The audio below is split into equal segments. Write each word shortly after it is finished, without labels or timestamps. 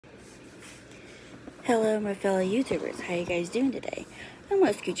Hello my fellow YouTubers, how you guys doing today? I'm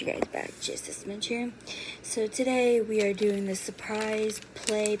gonna scoot you guys back just a smidge here. So today we are doing the surprise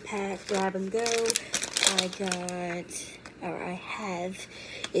play pack grab and go. I have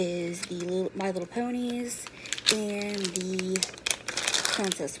is the My Little Ponies and the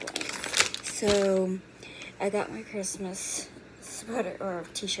Princess ones. So I got my Christmas sweater or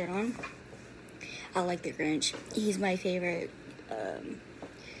t-shirt on. I like the Grinch. He's my favorite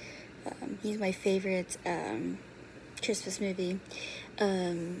Christmas movie.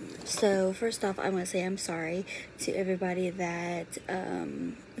 So first off, I want to say I'm sorry to everybody that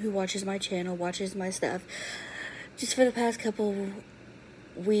who watches my channel, watches my stuff. Just for the past couple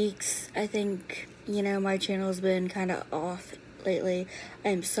weeks, I think, you know, my channel's been kind of off lately.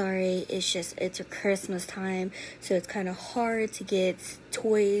 I'm sorry. It's a Christmas time, so it's kind of hard to get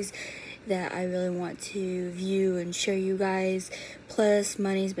toys that I really want to view and show you guys. Plus,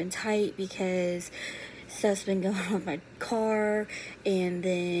 money's been tight because stuff's been going on with my car, and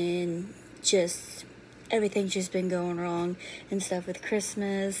then just everything's just been going wrong and stuff with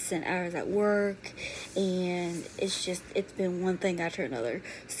Christmas and hours at work, and it's been one thing after another.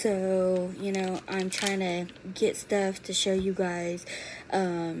 So, you know, I'm trying to get stuff to show you guys.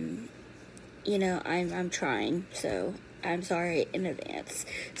 You know, I'm trying, so I'm sorry in advance.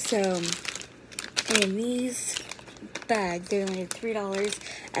 So, in these bags, they're only $3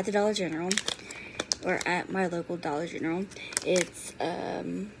 at the Dollar General, or at my local Dollar General. It's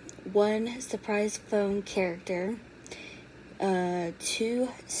one surprise phone character, 2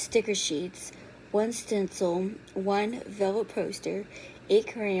 sticker sheets, 1 stencil, 1 velvet poster,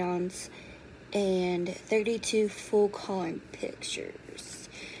 8 crayons, and 32 full coloring pictures.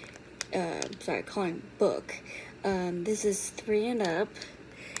 Coloring book. This is 3 and up,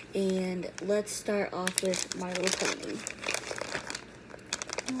 and let's start off with My Little Pony.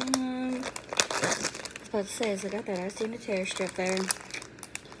 I was about to say, as I got that, I seen a tear strip there.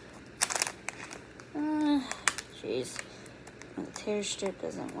 Jeez. The tear strip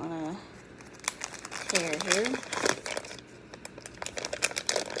doesn't want to tear here.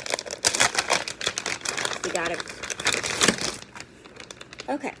 We got it.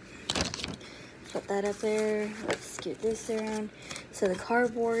 Okay. Put that up there. Let's scoot this around. So the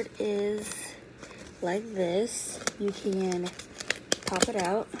cardboard is like this. You can pop it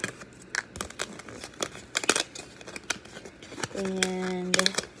out and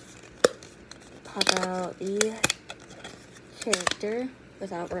pop out the character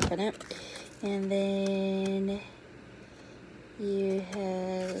without ripping it. And then you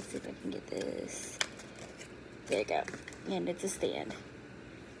have, let's see if I can get this. There you go. And it's a stand.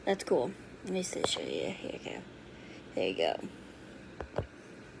 That's cool. Let me show you. Here you go. There you go.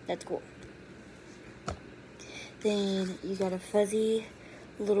 That's cool. Then you got a fuzzy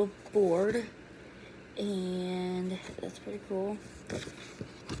little board, and that's pretty cool.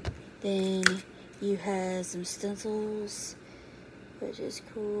 Then you have some stencils, which is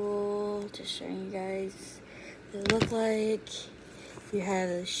cool. Just showing you guys what they look like. You have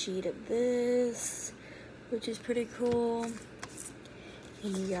a sheet of this, which is pretty cool.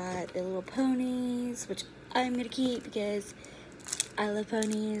 And you got the little ponies, which I'm gonna keep because I love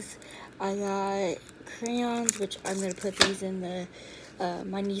ponies. I got crayons, which I'm gonna put these in the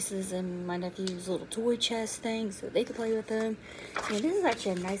my nieces and my nephew's little toy chest thing, so they can play with them. And this is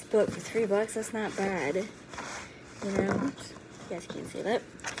actually a nice book for $3. That's not bad. You know, oops, you guys can't see that.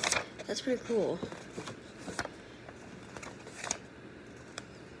 That's pretty cool.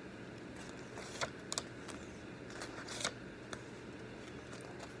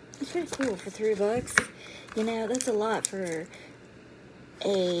 It's pretty cool for $3. You know, that's a lot for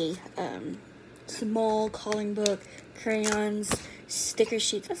a small coloring book, crayons, sticker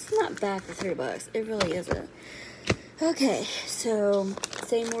sheets. That's not bad for $3. It really isn't. Okay, so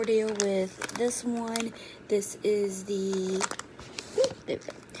same ordeal with this one. This is the, there we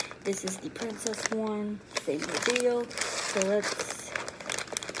go. This is the princess one. Same ordeal. So let's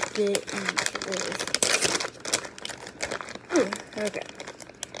get into this. Okay.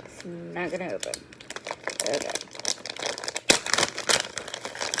 It's not gonna open. Okay.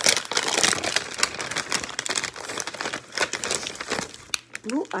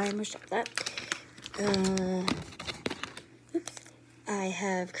 Ooh, I almost dropped that. Oops. I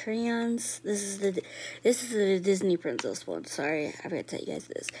have crayons. This is the Disney Princess one. Sorry, I forgot to tell you guys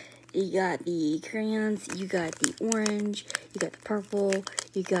this. You got the crayons, you got the orange, you got the purple,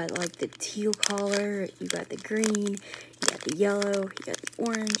 you got like the teal color, you got the green, you got the yellow, you got the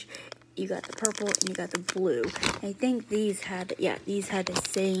orange, you got the purple, and you got the blue. I think these had the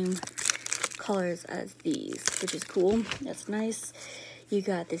same colors as these, which is cool. That's nice. You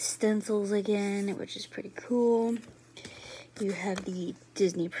got the stencils again, which is pretty cool. You have the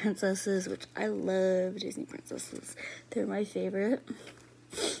Disney princesses, which I love Disney princesses. They're my favorite.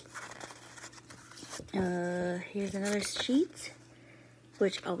 Here's another sheet,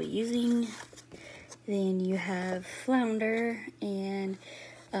 which I'll be using. Then you have Flounder and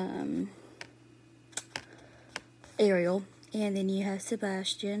Ariel. And then you have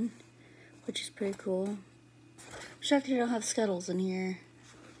Sebastian, which is pretty cool. I'm shocked you don't have Scuttles in here.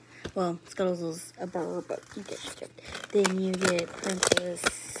 Well, Scuttles is a bird, but you get it. Then you get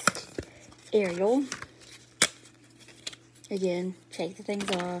Princess Ariel. Again, take the things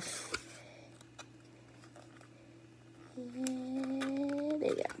off. And there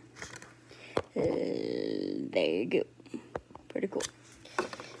you go. There you go. Pretty cool.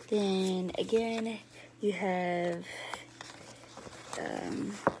 Then again, you have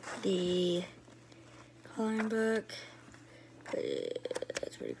the coloring book.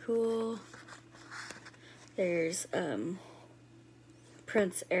 That's pretty cool. There's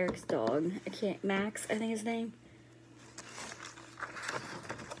Prince Eric's dog. Max, I think his name.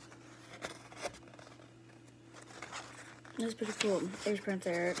 That's pretty cool. There's Prince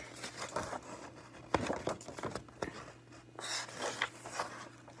Eric.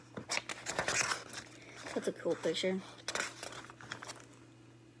 That's a cool picture.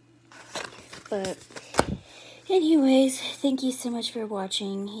 But anyways, thank you so much for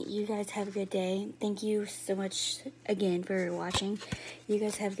watching. You guys have a good day. Thank you so much again for watching. You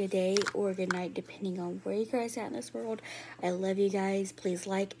guys have a good day or good night, depending on where you guys are in this world. I love you guys. Please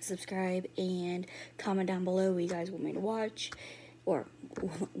like, subscribe, and comment down below what you guys want me to watch or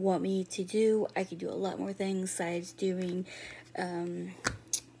want me to do. I could do a lot more things besides doing, doing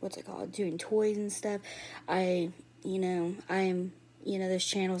toys and stuff. This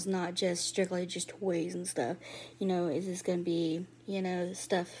channel's not just strictly just toys and stuff. It's just gonna be,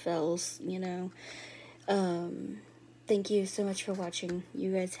 stuff else, Thank you so much for watching.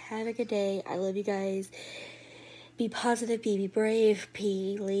 You guys have a good day. I love you guys. Be positive, be brave,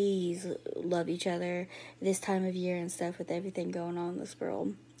 please love each other this time of year and stuff with everything going on in this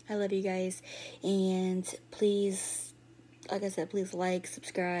world. I love you guys. And please, like I said, please like,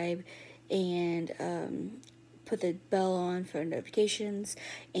 subscribe, and put the bell on for notifications.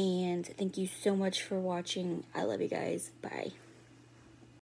 And thank you so much for watching. I love you guys. Bye.